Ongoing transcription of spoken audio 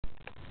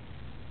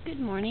Good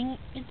morning.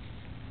 It's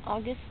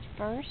August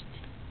 1st,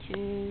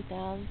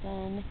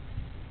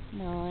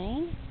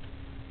 2009,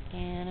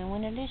 and I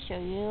wanted to show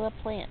you a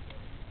plant.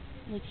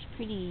 Looks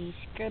pretty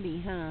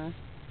scrubby, huh?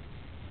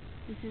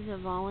 This is a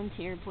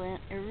volunteer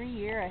plant. Every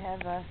year I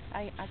have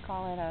I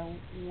call it a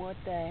what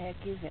the heck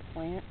is it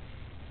plant.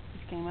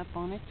 This came up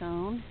on its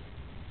own,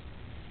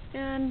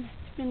 and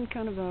it's been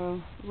kind of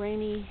a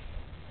rainy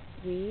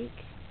week,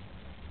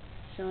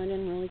 so I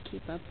didn't really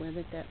keep up with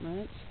it that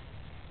much.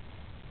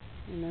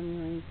 And I'm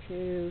going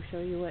to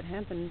show you what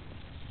happened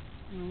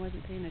when I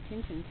wasn't paying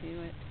attention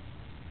to it.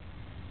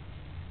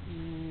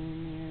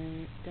 And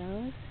there it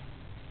goes.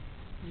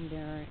 And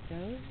there it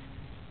goes.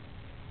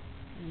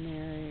 And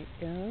there it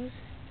goes.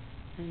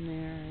 And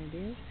there it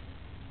is.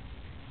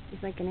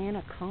 It's like an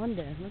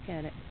anaconda. Look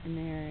at it. And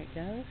there it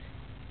goes.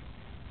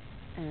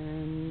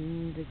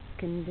 And it's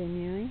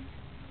continuing.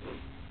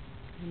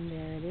 And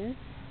there it is.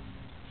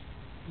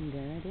 And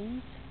there it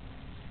is.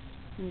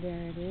 And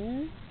there it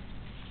is.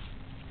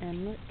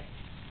 And look,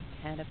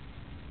 it had a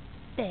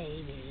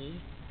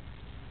baby.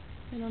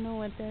 I don't know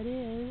what that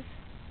is.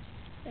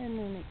 And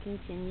then it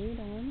continued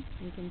on,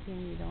 and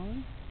continued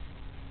on,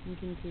 and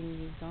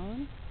continues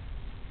on.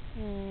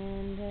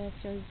 And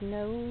shows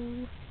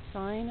no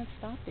sign of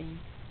stopping.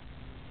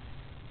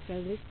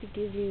 So just to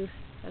give you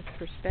a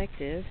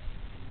perspective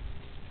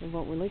of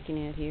what we're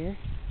looking at here.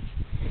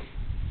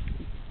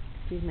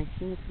 Excuse my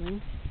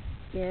sniffling.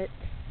 This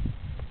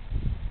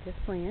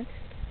plant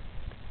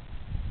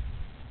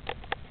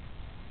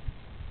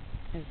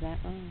is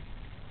that long.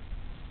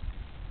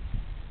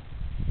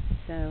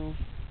 So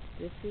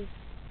it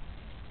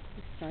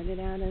started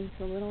out as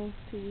a little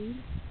seed,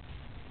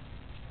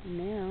 and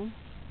now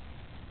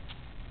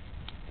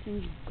it's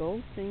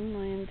engulfing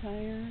my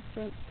entire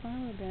front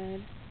flower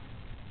bed.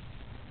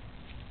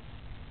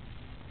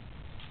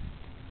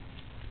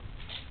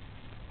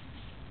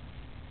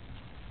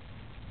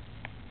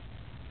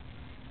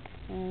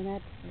 And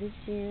that's this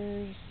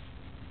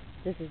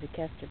is a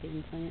castor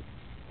bean plant.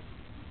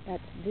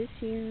 That's this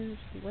year's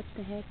what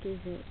the heck is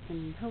it,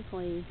 and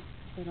hopefully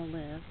it'll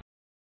live.